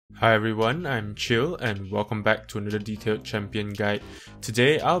Hi everyone, I'm Chyill and welcome back to another detailed champion guide.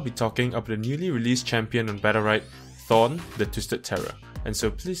 Today I'll be talking about the newly released champion on Battlerite, Thorn, the Twisted Terror. And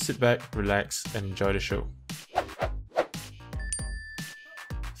so please sit back, relax and enjoy the show.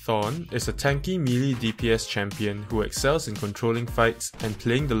 Thorn is a tanky melee DPS champion who excels in controlling fights and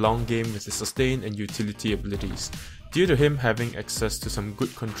playing the long game with his sustain and utility abilities. Due to him having access to some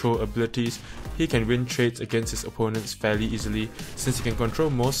good control abilities, he can win trades against his opponents fairly easily since he can control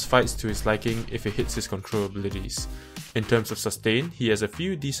most fights to his liking if it hits his control abilities. In terms of sustain, he has a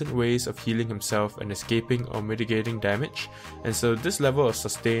few decent ways of healing himself and escaping or mitigating damage, and so this level of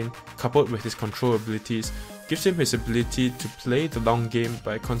sustain, coupled with his control abilities, gives him his ability to play the long game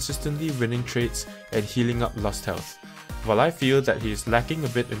by consistently winning trades and healing up lost health. While I feel that he is lacking a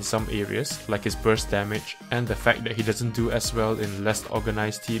bit in some areas, like his burst damage and the fact that he doesn't do as well in less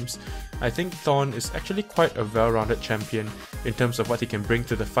organized teams, I think Thorn is actually quite a well-rounded champion in terms of what he can bring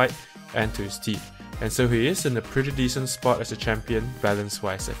to the fight and to his team, and so he is in a pretty decent spot as a champion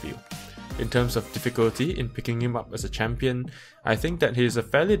balance-wise I feel. In terms of difficulty in picking him up as a champion, I think that he is a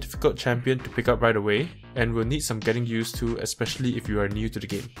fairly difficult champion to pick up right away and will need some getting used to, especially if you are new to the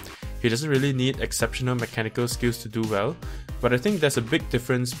game. He doesn't really need exceptional mechanical skills to do well, but I think there's a big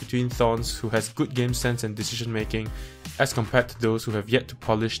difference between Thorns who has good game sense and decision making as compared to those who have yet to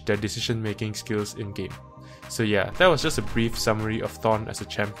polish their decision making skills in game. So yeah, that was just a brief summary of Thorn as a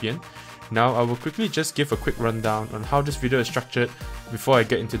champion. Now I will quickly just give a quick rundown on how this video is structured before I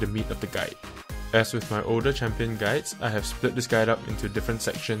get into the meat of the guide. As with my older champion guides, I have split this guide up into different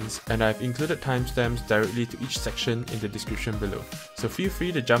sections and I have included timestamps directly to each section in the description below, so feel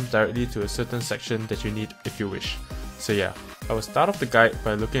free to jump directly to a certain section that you need if you wish. So yeah, I will start off the guide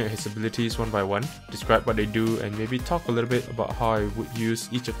by looking at his abilities one by one, describe what they do and maybe talk a little bit about how I would use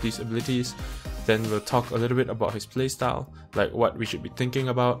each of these abilities. Then we'll talk a little bit about his playstyle, like what we should be thinking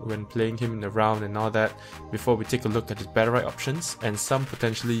about when playing him in the round and all that, before we take a look at his Battlerites options and some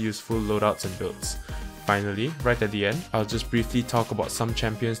potentially useful loadouts and builds. Finally, right at the end, I'll just briefly talk about some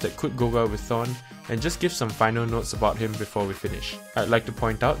champions that could go well with Thorn and just give some final notes about him before we finish. I'd like to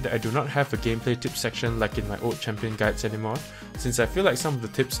point out that I do not have a gameplay tips section like in my old champion guides anymore, since I feel like some of the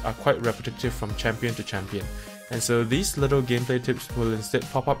tips are quite repetitive from champion to champion. And so these little gameplay tips will instead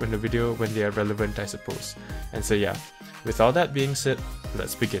pop up in the video when they are relevant, I suppose. And so yeah, with all that being said,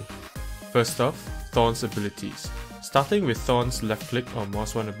 let's begin. First off, Thorn's abilities. Starting with Thorn's left click or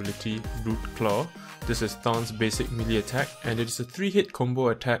mouse 1 ability, Root Claw. This is Thorn's basic melee attack and it is a 3-hit combo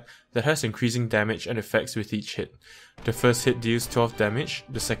attack that has increasing damage and effects with each hit. The first hit deals 12 damage,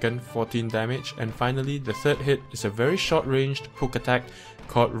 the second 14 damage, and finally the third hit is a very short-ranged poke attack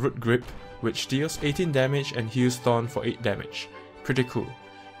called Root Grip, which deals 18 damage and heals Thorn for 8 damage. Pretty cool.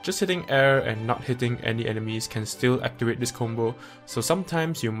 Just hitting air and not hitting any enemies can still activate this combo, so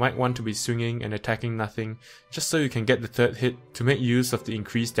sometimes you might want to be swinging and attacking nothing just so you can get the third hit to make use of the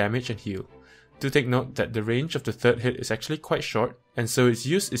increased damage and heal. Do take note that the range of the third hit is actually quite short, and so its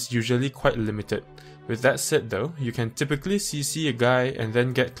use is usually quite limited. With that said though, you can typically CC a guy and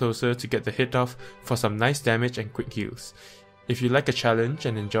then get closer to get the hit off for some nice damage and quick heals. If you like a challenge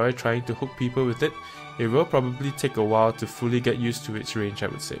and enjoy trying to hook people with it, it will probably take a while to fully get used to its range, I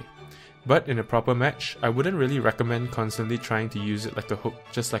would say. But in a proper match, I wouldn't really recommend constantly trying to use it like a hook,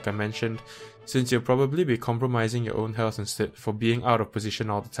 just like I mentioned, since you'll probably be compromising your own health instead for being out of position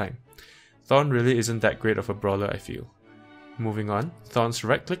all the time. Thorn really isn't that great of a brawler, I feel. Moving on, Thorn's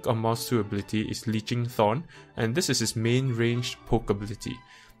right click or mouse 2 ability is Leeching Thorn, and this is his main ranged poke ability.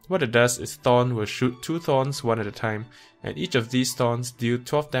 What it does is Thorn will shoot 2 Thorns one at a time, and each of these Thorns deal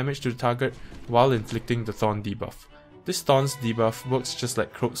 12 damage to the target while inflicting the Thorn debuff. This Thorn's debuff works just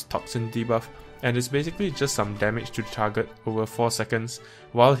like Croak's Toxin debuff, and is basically just some damage to the target over 4 seconds,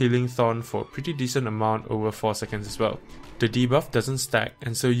 while healing Thorn for a pretty decent amount over 4 seconds as well. The debuff doesn't stack,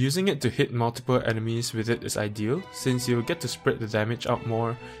 and so using it to hit multiple enemies with it is ideal, since you'll get to spread the damage out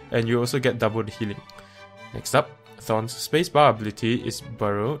more, and you also get double the healing. Next up, Thorn's spacebar ability is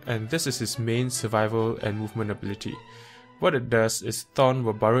Burrow, and this is his main survival and movement ability. What it does is Thorn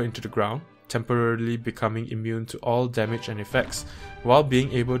will burrow into the ground, temporarily becoming immune to all damage and effects, while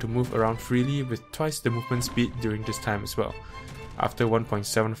being able to move around freely with twice the movement speed during this time as well. After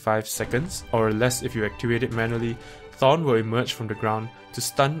 1.75 seconds, or less if you activate it manually, Thorn will emerge from the ground to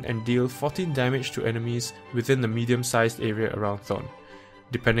stun and deal 14 damage to enemies within the medium-sized area around Thorn.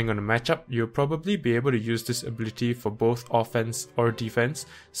 Depending on the matchup, you'll probably be able to use this ability for both offense or defense,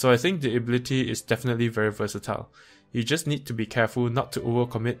 so I think the ability is definitely very versatile. You just need to be careful not to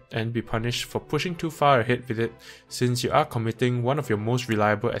overcommit and be punished for pushing too far ahead with it, since you are committing one of your most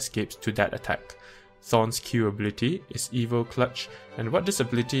reliable escapes to that attack. Thorn's Q ability is Evo Clutch, and what this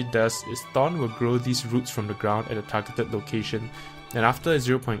ability does is Thorn will grow these roots from the ground at a targeted location, and after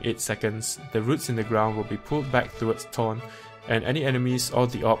 0.8 seconds, the roots in the ground will be pulled back towards Thorn, and any enemies or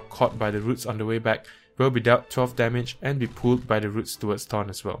the orb caught by the roots on the way back will be dealt 12 damage and be pulled by the roots towards Thorn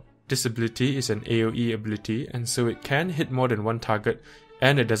as well. This ability is an AoE ability, and so it can hit more than one target,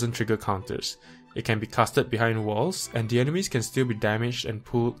 and it doesn't trigger counters. It can be casted behind walls, and the enemies can still be damaged and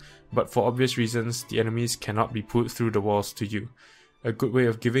pulled, but for obvious reasons, the enemies cannot be pulled through the walls to you. A good way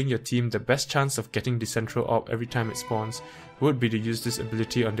of giving your team the best chance of getting the central orb every time it spawns would be to use this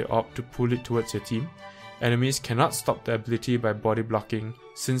ability on the orb to pull it towards your team. Enemies cannot stop the ability by body blocking,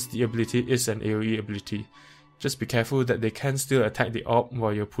 since the ability is an AoE ability. Just be careful that they can still attack the orb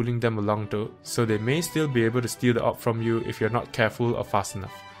while you're pulling them along though, so they may still be able to steal the orb from you if you're not careful or fast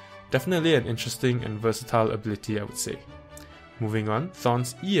enough. Definitely an interesting and versatile ability, I would say. Moving on,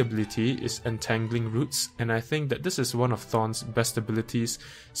 Thorn's E ability is Entangling Roots, and I think that this is one of Thorn's best abilities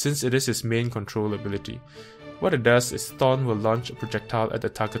since it is his main control ability. What it does is Thorn will launch a projectile at the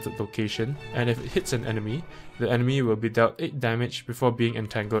targeted location, and if it hits an enemy, the enemy will be dealt 8 damage before being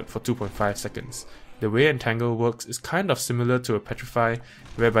entangled for 2.5 seconds. The way Entangle works is kind of similar to a Petrify,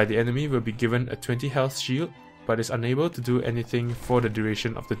 whereby the enemy will be given a 20 health shield, but is unable to do anything for the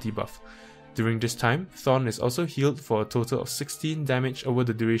duration of the debuff. During this time, Thorn is also healed for a total of 16 damage over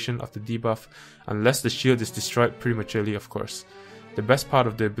the duration of the debuff, unless the shield is destroyed prematurely of course. The best part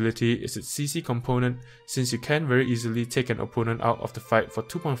of the ability is its CC component, since you can very easily take an opponent out of the fight for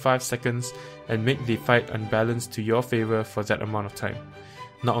 2.5 seconds and make the fight unbalanced to your favor for that amount of time.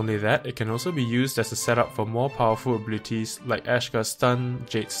 Not only that, it can also be used as a setup for more powerful abilities like Ashgar's Stun,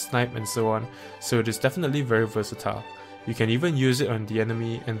 Jade's Snipe and so on, so it is definitely very versatile. You can even use it on the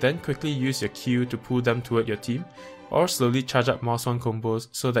enemy and then quickly use your Q to pull them toward your team, or slowly charge up Mouse 1 combos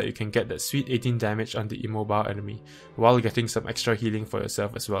so that you can get that sweet 18 damage on the immobile enemy, while getting some extra healing for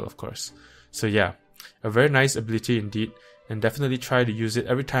yourself as well of course. So yeah, a very nice ability indeed, and definitely try to use it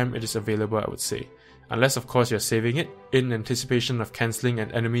every time it is available I would say. Unless of course you're saving it, in anticipation of cancelling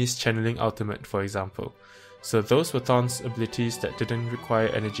an enemy's channeling ultimate for example. So those were Thorn's abilities that didn't require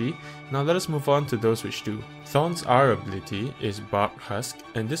energy. Now let us move on to those which do. Thorn's R ability is Barbed Husk,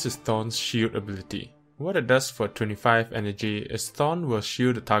 and this is Thorn's shield ability. What it does for 25 energy is Thorn will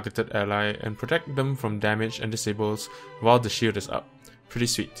shield a targeted ally and protect them from damage and disables while the shield is up. Pretty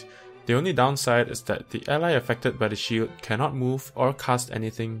sweet. The only downside is that the ally affected by the shield cannot move or cast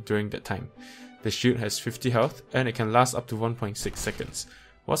anything during that time. The shield has 50 health and it can last up to 1.6 seconds.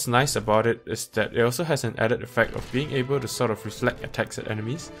 What's nice about it is that it also has an added effect of being able to sort of reflect attacks at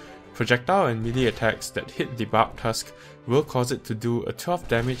enemies. Projectile and melee attacks that hit the Barbed Husk will cause it to do a 12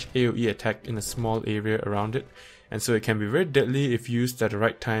 damage AoE attack in a small area around it, and so it can be very deadly if used at the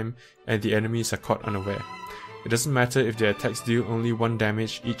right time and the enemies are caught unaware. It doesn't matter if their attacks deal only 1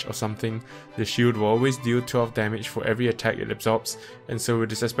 damage each or something, the shield will always deal 12 damage for every attack it absorbs, and so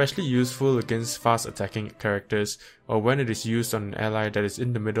it is especially useful against fast attacking characters or when it is used on an ally that is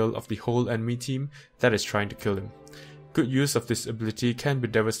in the middle of the whole enemy team that is trying to kill him. Good use of this ability can be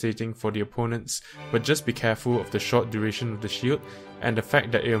devastating for the opponents, but just be careful of the short duration of the shield and the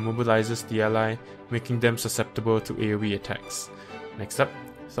fact that it immobilizes the ally, making them susceptible to AoE attacks. Next up,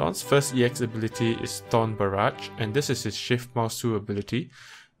 Thorn's first EX ability is Thorn Barrage, and this is his Shift Mouse 2 ability.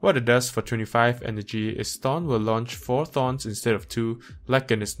 What it does for 25 energy is Thorn will launch 4 Thorns instead of 2, like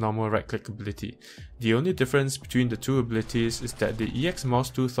in its normal right click ability. The only difference between the two abilities is that the EX Mouse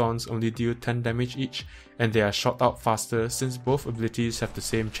 2 Thorns only deal 10 damage each, and they are shot out faster since both abilities have the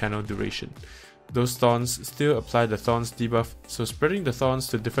same channel duration. Those Thorns still apply the Thorns debuff, so spreading the Thorns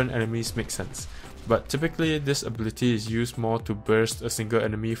to different enemies makes sense. But typically this ability is used more to burst a single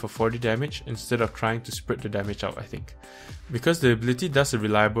enemy for 40 damage instead of trying to spread the damage out I think. Because the ability does a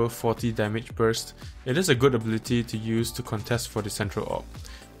reliable 40 damage burst, it is a good ability to use to contest for the central orb.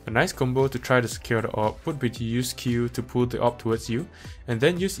 A nice combo to try to secure the orb would be to use Q to pull the orb towards you, and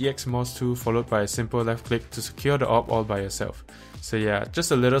then use EX Mouse 2 followed by a simple left click to secure the orb all by yourself. So yeah, just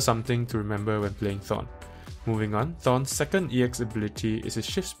a little something to remember when playing Thorn. Moving on, Thorn's second EX ability is his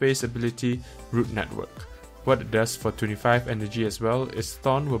Shift Space ability, Root Network. What it does for 25 energy as well is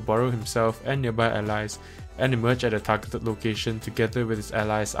Thorn will borrow himself and nearby allies and emerge at a targeted location together with his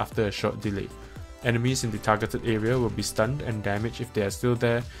allies after a short delay. Enemies in the targeted area will be stunned and damaged if they are still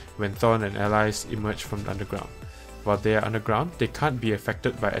there when Thorn and allies emerge from the underground. While they are underground, they can't be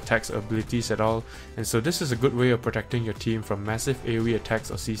affected by attacks or abilities at all, and so this is a good way of protecting your team from massive AoE attacks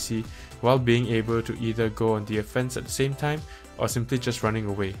or CC while being able to either go on the offense at the same time or simply just running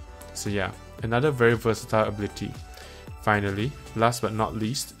away. So yeah, another very versatile ability. Finally, last but not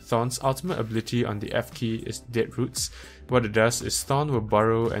least, Thorn's ultimate ability on the F key is Dead Roots. What it does is Thorn will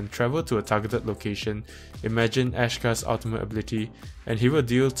burrow and travel to a targeted location, imagine Ashka's ultimate ability, and he will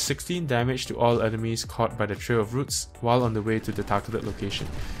deal 16 damage to all enemies caught by the trail of roots while on the way to the targeted location.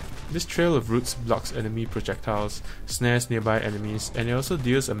 This trail of roots blocks enemy projectiles, snares nearby enemies, and it also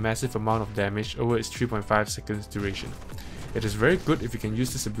deals a massive amount of damage over its 3.5 seconds duration. It is very good if you can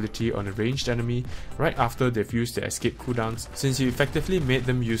use this ability on a ranged enemy right after they've used their escape cooldowns, since you effectively made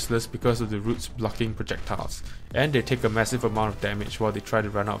them useless because of the roots blocking projectiles, and they take a massive amount of damage while they try to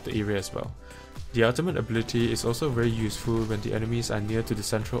run out of the area as well. The ultimate ability is also very useful when the enemies are near to the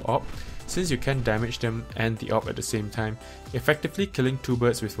central orb, since you can damage them and the orb at the same time, effectively killing 2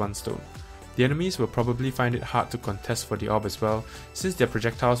 birds with 1 stone. The enemies will probably find it hard to contest for the orb as well, since their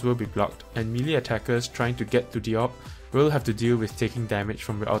projectiles will be blocked, and melee attackers trying to get to the orb will have to deal with taking damage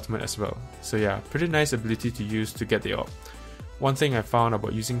from your ultimate as well. So yeah, pretty nice ability to use to get the orb. One thing I found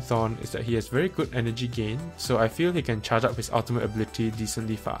about using Thorn is that he has very good energy gain, so I feel he can charge up his ultimate ability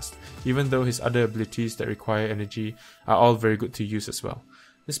decently fast, even though his other abilities that require energy are all very good to use as well.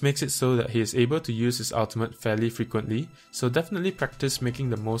 This makes it so that he is able to use his ultimate fairly frequently, so definitely practice making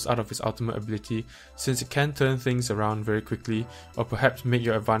the most out of his ultimate ability, since it can turn things around very quickly, or perhaps make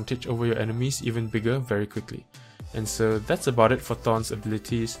your advantage over your enemies even bigger very quickly. And so that's about it for Thorn's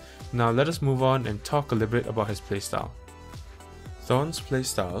abilities. Now let us move on and talk a little bit about his playstyle. Thorn's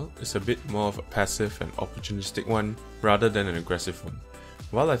playstyle is a bit more of a passive and opportunistic one rather than an aggressive one.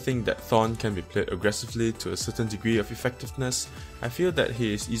 While I think that Thorn can be played aggressively to a certain degree of effectiveness, I feel that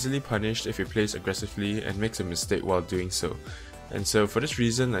he is easily punished if he plays aggressively and makes a mistake while doing so. And so for this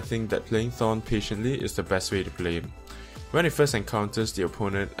reason, I think that playing Thorn patiently is the best way to play him. When he first encounters the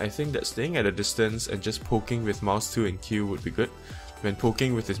opponent, I think that staying at a distance and just poking with mouse 2 and Q would be good. When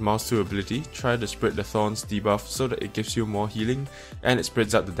poking with his mouse 2 ability, try to spread the Thorn's debuff so that it gives you more healing and it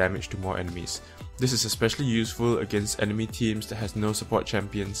spreads out the damage to more enemies. This is especially useful against enemy teams that has no support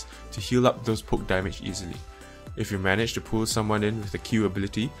champions to heal up those poke damage easily. If you manage to pull someone in with the Q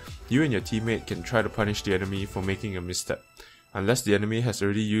ability, you and your teammate can try to punish the enemy for making a misstep. Unless the enemy has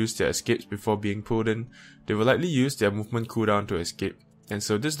already used their escapes before being pulled in, they will likely use their movement cooldown to escape, and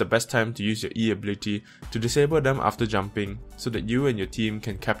so this is the best time to use your E ability to disable them after jumping so that you and your team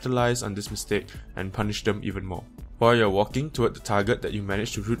can capitalize on this mistake and punish them even more. While you're walking toward the target that you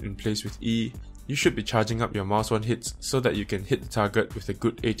managed to root in place with E, you should be charging up your mouse 1 hits so that you can hit the target with a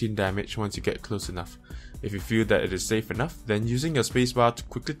good 18 damage once you get close enough. If you feel that it is safe enough, then using your spacebar to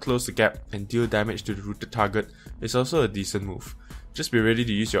quickly close the gap and deal damage to the rooted target is also a decent move. Just be ready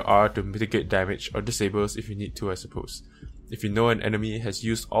to use your R to mitigate damage or disables if you need to, I suppose. If you know an enemy has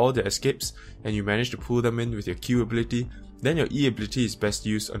used all their escapes and you manage to pull them in with your Q ability, then your E ability is best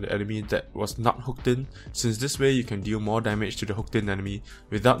used on the enemy that was not hooked in, since this way you can deal more damage to the hooked in enemy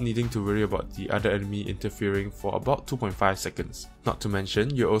without needing to worry about the other enemy interfering for about 2.5 seconds. Not to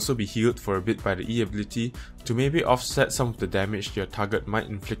mention, you'll also be healed for a bit by the E ability to maybe offset some of the damage your target might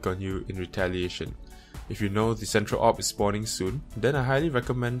inflict on you in retaliation. If you know the central orb is spawning soon, then I highly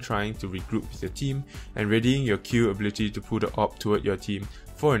recommend trying to regroup with your team and readying your Q ability to pull the orb toward your team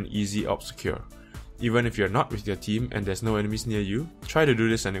for an easy orb secure. Even if you're not with your team and there's no enemies near you, try to do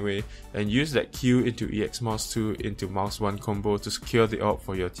this anyway and use that Q into EX mouse 2 into mouse 1 combo to secure the orb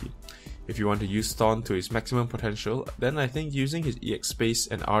for your team. If you want to use Thorn to his maximum potential, then I think using his EX space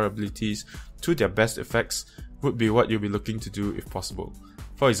and R abilities to their best effects would be what you'll be looking to do if possible.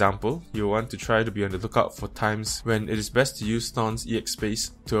 For example, you'll want to try to be on the lookout for times when it is best to use Thorn's EX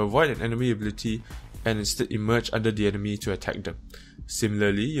space to avoid an enemy ability and instead emerge under the enemy to attack them.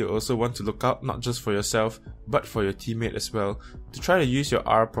 Similarly, you also want to look out not just for yourself, but for your teammate as well, to try to use your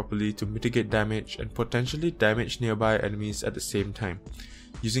R properly to mitigate damage and potentially damage nearby enemies at the same time.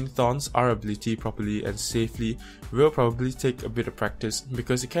 Using Thorn's R ability properly and safely will probably take a bit of practice,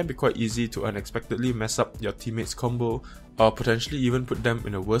 because it can be quite easy to unexpectedly mess up your teammate's combo or potentially even put them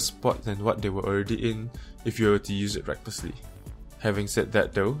in a worse spot than what they were already in if you were to use it recklessly. Having said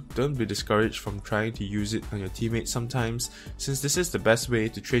that though, don't be discouraged from trying to use it on your teammates sometimes, since this is the best way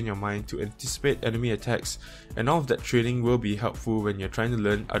to train your mind to anticipate enemy attacks, and all of that training will be helpful when you're trying to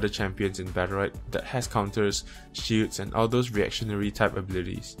learn other champions in Battlerites that has counters, shields and all those reactionary type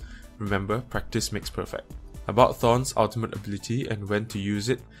abilities. Remember, practice makes perfect. About Thorn's ultimate ability and when to use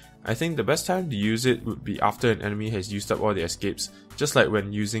it, I think the best time to use it would be after an enemy has used up all their escapes, just like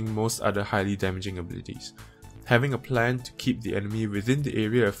when using most other highly damaging abilities. Having a plan to keep the enemy within the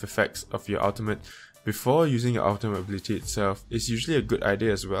area of effects of your ultimate before using your ultimate ability itself is usually a good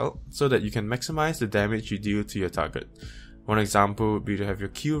idea as well, so that you can maximize the damage you deal to your target. One example would be to have your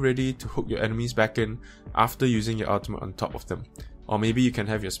Chyill ready to hook your enemies back in after using your ultimate on top of them. Or maybe you can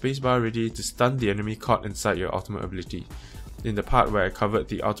have your spacebar ready to stun the enemy caught inside your ultimate ability. In the part where I covered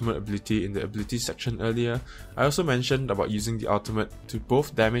the ultimate ability in the abilities section earlier, I also mentioned about using the ultimate to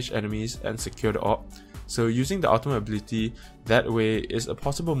both damage enemies and secure the orb. So using the ultimate ability that way is a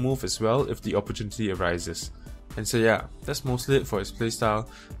possible move as well if the opportunity arises. And so yeah, that's mostly it for his playstyle.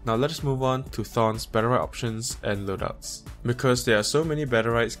 Now let us move on to Thorn's Battlerites options and loadouts. Because there are so many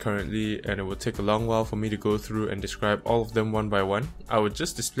Battlerites currently and it would take a long while for me to go through and describe all of them one by one, I would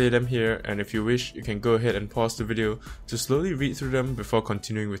just display them here, and if you wish you can go ahead and pause the video to slowly read through them before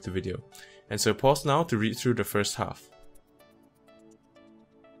continuing with the video. And so pause now to read through the first half.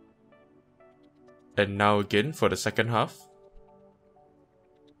 And now again for the second half.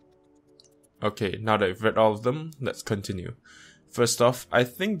 Okay, now that I've read all of them, let's continue. First off, I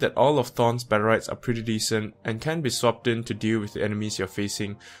think that all of Thorn's Battlerites are pretty decent and can be swapped in to deal with the enemies you're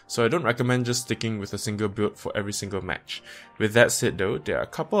facing, so I don't recommend just sticking with a single build for every single match. With that said though, there are a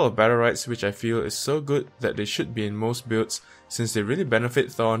couple of Battlerites which I feel is so good that they should be in most builds, since they really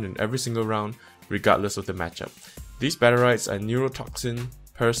benefit Thorn in every single round, regardless of the matchup. These Battlerites are Neurotoxin,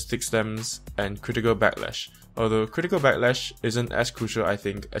 Parasitic Stems, and Critical Backlash. Although Critical Backlash isn't as crucial I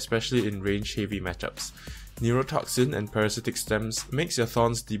think, especially in range heavy matchups. Neurotoxin and Parasitic Stems makes your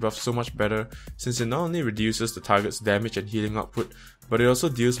Thorn's debuff so much better, since it not only reduces the target's damage and healing output, but it also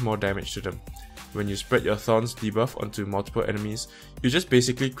deals more damage to them. When you spread your Thorn's debuff onto multiple enemies, you just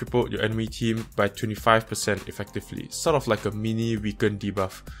basically cripple your enemy team by 25% effectively, sort of like a mini weakened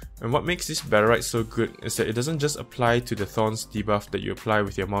debuff. And what makes this Battlerites so good is that it doesn't just apply to the Thorn's debuff that you apply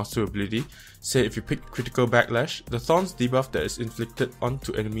with your Mouse 2 ability. Say if you pick Critical Backlash, the Thorn's debuff that is inflicted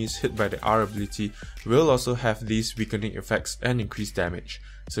onto enemies hit by the R ability will also have these weakening effects and increased damage.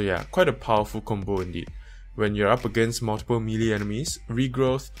 So yeah, quite a powerful combo indeed. When you're up against multiple melee enemies,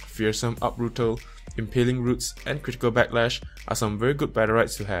 Regrowth, Fearsome Uprootal, Impaling Roots, and Critical Backlash are some very good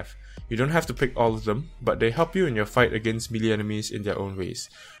Battlerites to have. You don't have to pick all of them, but they help you in your fight against melee enemies in their own ways.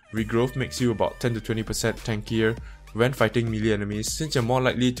 Regrowth makes you about 10 to 20% tankier when fighting melee enemies, since you're more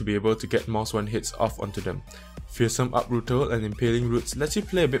likely to be able to get mouse 1 hits off onto them. Fearsome Uprootal and Impaling Roots lets you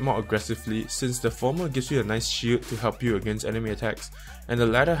play a bit more aggressively, since the former gives you a nice shield to help you against enemy attacks, and the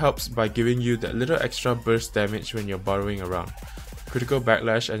latter helps by giving you that little extra burst damage when you're burrowing around. Critical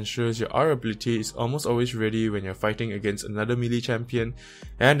Backlash ensures your R ability is almost always ready when you're fighting against another melee champion,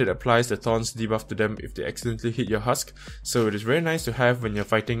 and it applies the Thorn's debuff to them if they accidentally hit your husk, so it is very nice to have when you're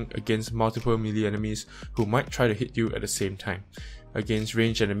fighting against multiple melee enemies who might try to hit you at the same time. Against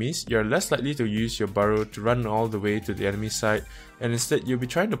ranged enemies, you're less likely to use your burrow to run all the way to the enemy side, and instead you'll be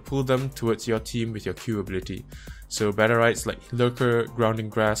trying to pull them towards your team with your Q ability. So Battlerites like Lurker, Grounding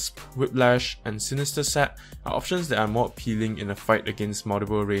Grasp, Whiplash, and Sinister Sap are options that are more appealing in a fight against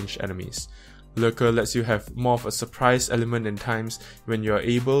multiple ranged enemies. Lurker lets you have more of a surprise element in times when you are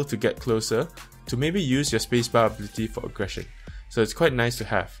able to get closer to maybe use your spacebar ability for aggression, so it's quite nice to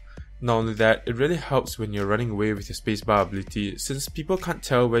have. Not only that, it really helps when you're running away with your spacebar ability, since people can't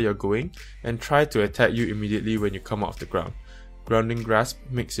tell where you're going and try to attack you immediately when you come out of the ground. Grounding Grasp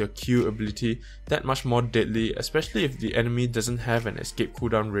makes your Q ability that much more deadly, especially if the enemy doesn't have an escape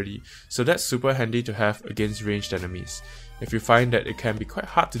cooldown ready, so that's super handy to have against ranged enemies. If you find that it can be quite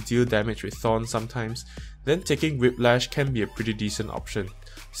hard to deal damage with Thorn sometimes, then taking Whiplash can be a pretty decent option,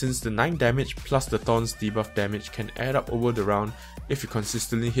 since the 9 damage plus the Thorn's debuff damage can add up over the round if you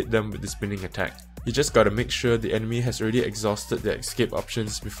consistently hit them with the spinning attack. You just gotta make sure the enemy has already exhausted their escape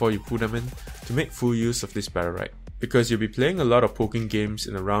options before you pull them in to make full use of this Battlerites. Because you'll be playing a lot of poking games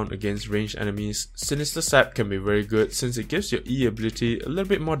in a round against ranged enemies, Sinister Sap can be very good since it gives your E ability a little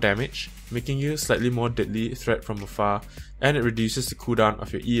bit more damage, making you a slightly more deadly threat from afar, and it reduces the cooldown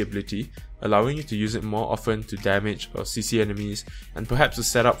of your E ability, allowing you to use it more often to damage or CC enemies, and perhaps to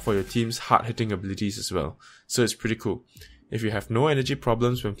set up for your team's hard-hitting abilities as well, so it's pretty cool. If you have no energy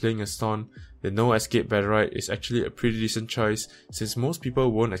problems when playing as Thorn, the No Escape Battlerites is actually a pretty decent choice, since most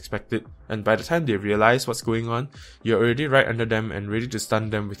people won't expect it, and by the time they realize what's going on, you're already right under them and ready to stun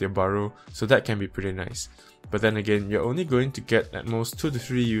them with your burrow, so that can be pretty nice. But then again, you're only going to get at most 2 to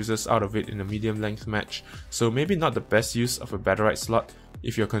 3 users out of it in a medium length match, so maybe not the best use of a Battlerites slot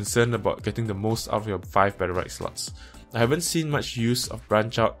if you're concerned about getting the most out of your 5 Battlerites slots. I haven't seen much use of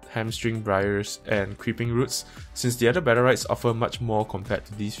Branch Out, Hamstring Briars, and Creeping Roots, since the other Battlerites offer much more compared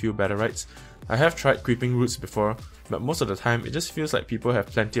to these few Battlerites. I have tried Creeping Roots before, but most of the time it just feels like people have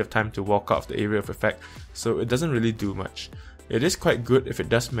plenty of time to walk out of the area of effect, so it doesn't really do much. It is quite good if it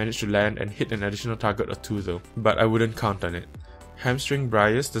does manage to land and hit an additional target or 2 though, but I wouldn't count on it. Hamstring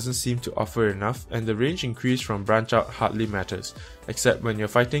Briars doesn't seem to offer enough, and the range increase from branch out hardly matters, except when you're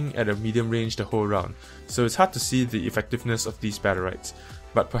fighting at a medium range the whole round, so it's hard to see the effectiveness of these Battlerites.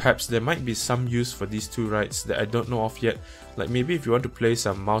 But perhaps there might be some use for these two rights that I don't know of yet, like maybe if you want to play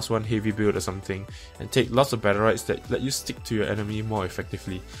some mouse 1 heavy build or something, and take lots of Battlerites that let you stick to your enemy more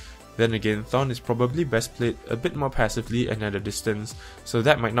effectively. Then again, Thorn is probably best played a bit more passively and at a distance, so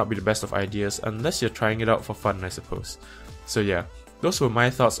that might not be the best of ideas unless you're trying it out for fun, I suppose. So yeah, those were my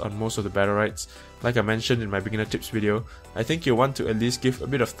thoughts on most of the Battlerites. Like I mentioned in my beginner tips video, I think you'll want to at least give a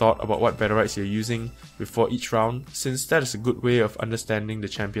bit of thought about what Battlerites you're using before each round, since that is a good way of understanding the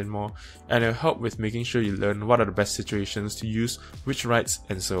champion more, and it'll help with making sure you learn what are the best situations to use which rights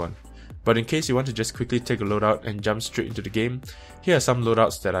and so on. But in case you want to just quickly take a loadout and jump straight into the game, here are some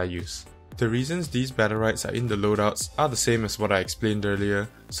loadouts that I use. The reasons these Battlerites are in the loadouts are the same as what I explained earlier,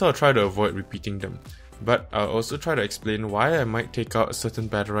 so I'll try to avoid repeating them. But I'll also try to explain why I might take out a certain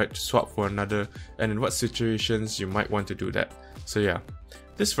Battlerites to swap for another, and in what situations you might want to do that. So yeah,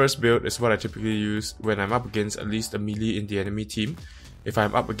 this first build is what I typically use when I'm up against at least a melee in the enemy team. If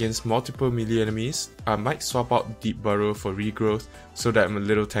I'm up against multiple melee enemies, I might swap out Deep Burrow for regrowth so that I'm a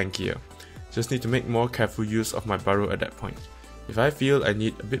little tankier. Just need to make more careful use of my burrow at that point. If I feel I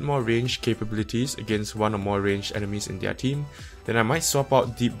need a bit more range capabilities against one or more ranged enemies in their team, then I might swap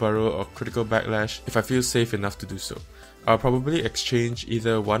out Deep Burrow or Critical Backlash if I feel safe enough to do so. I'll probably exchange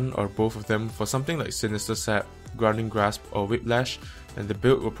either one or both of them for something like Sinister Sap, Grounding Grasp or Whiplash, and the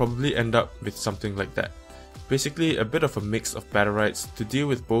build will probably end up with something like that. Basically a bit of a mix of Battlerites to deal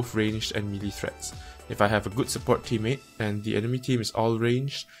with both ranged and melee threats. If I have a good support teammate and the enemy team is all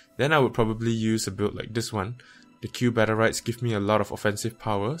ranged, then I would probably use a build like this one. The Q Battlerites give me a lot of offensive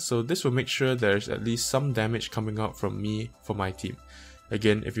power, so this will make sure there's at least some damage coming out from me for my team.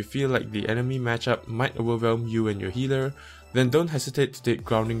 Again, if you feel like the enemy matchup might overwhelm you and your healer, then don't hesitate to take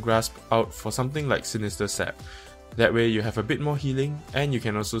Grounding Grasp out for something like Sinister Sap. That way you have a bit more healing, and you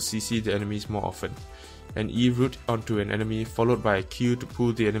can also CC the enemies more often. An E root onto an enemy followed by a Q to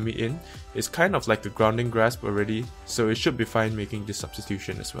pull the enemy in is kind of like a Grounding Grasp already, so it should be fine making this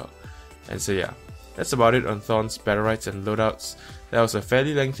substitution as well. And so yeah, that's about it on Thorn's Battlerites and Loadouts. That was a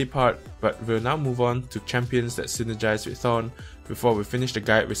fairly lengthy part, but we'll now move on to champions that synergize with Thorn before we finish the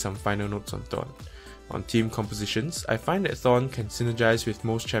guide with some final notes on Thorn. On team compositions, I find that Thorn can synergize with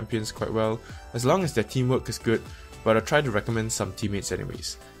most champions quite well as long as their teamwork is good, but I'll try to recommend some teammates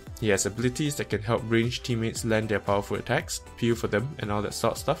anyways. He has abilities that can help ranged teammates land their powerful attacks, peel for them and all that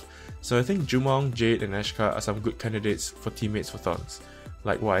sort of stuff, so I think Jumong, Jade and Ashka are some good candidates for teammates for Thorns.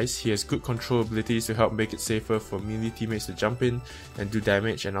 Likewise, he has good control abilities to help make it safer for melee teammates to jump in and do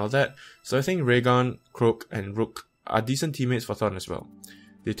damage and all that, so I think Raygon, Croak and Rook are decent teammates for Thorn as well.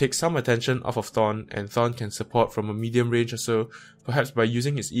 They take some attention off of Thorn, and Thorn can support from a medium range or so, perhaps by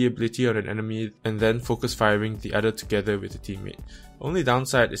using his E ability on an enemy and then focus firing the other together with a teammate. Only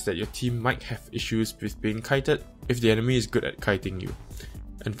downside is that your team might have issues with being kited if the enemy is good at kiting you.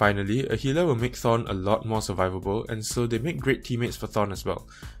 And finally, a healer will make Thorn a lot more survivable, and so they make great teammates for Thorn as well.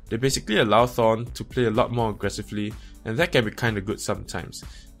 They basically allow Thorn to play a lot more aggressively, and that can be kinda good sometimes.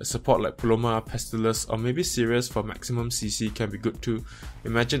 A support like Paloma, Pestilus or maybe Sirius for maximum CC can be good too.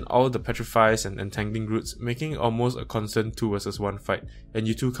 Imagine all the Petrifies and Entangling Roots making almost a constant 2 vs 1 fight, and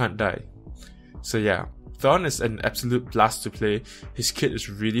you two can't die. So yeah, Thorn is an absolute blast to play, his kit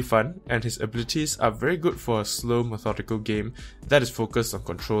is really fun, and his abilities are very good for a slow, methodical game that is focused on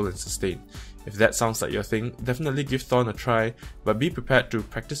control and sustain. If that sounds like your thing, definitely give Thorn a try, but be prepared to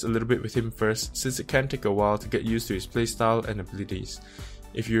practice a little bit with him first, since it can take a while to get used to his playstyle and abilities.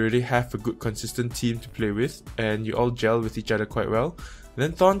 If you already have a good consistent team to play with, and you all gel with each other quite well,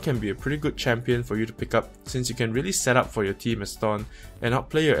 then Thorn can be a pretty good champion for you to pick up, since you can really set up for your team as Thorn and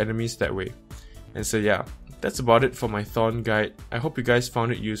outplay your enemies that way. And so yeah, that's about it for my Thorn guide. I hope you guys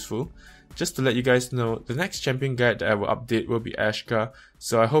found it useful. Just to let you guys know, the next champion guide that I will update will be Ashka,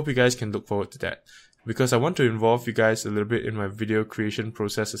 so I hope you guys can look forward to that. Because I want to involve you guys a little bit in my video creation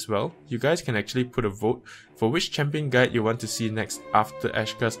process as well, you guys can actually put a vote for which champion guide you want to see next after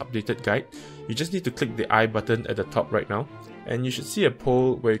Ashka's updated guide. You just need to click the I button at the top right now, and you should see a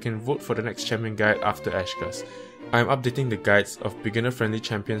poll where you can vote for the next champion guide after Ashka's. I'm updating the guides of beginner-friendly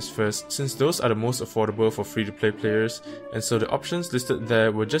champions first, since those are the most affordable for free-to-play players, and so the options listed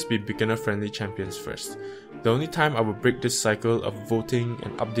there will just be beginner-friendly champions first. The only time I will break this cycle of voting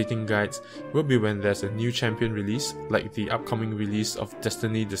and updating guides will be when there's a new champion release, like the upcoming release of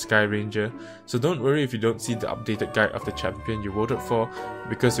Destiny the Sky Ranger, so don't worry if you don't see the updated guide of the champion you voted for,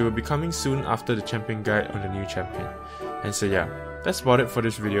 because it will be coming soon after the champion guide on the new champion. And so yeah, that's about it for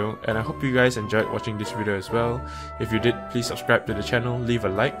this video, and I hope you guys enjoyed watching this video as well. If you did, please subscribe to the channel, leave a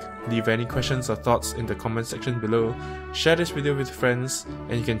like, leave any questions or thoughts in the comment section below, share this video with friends,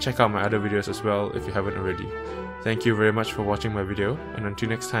 and you can check out my other videos as well if you haven't already. Thank you very much for watching my video, and until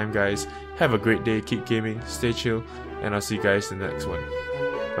next time guys, have a great day, keep gaming, stay chill, and I'll see you guys in the next one.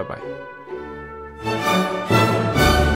 Bye bye.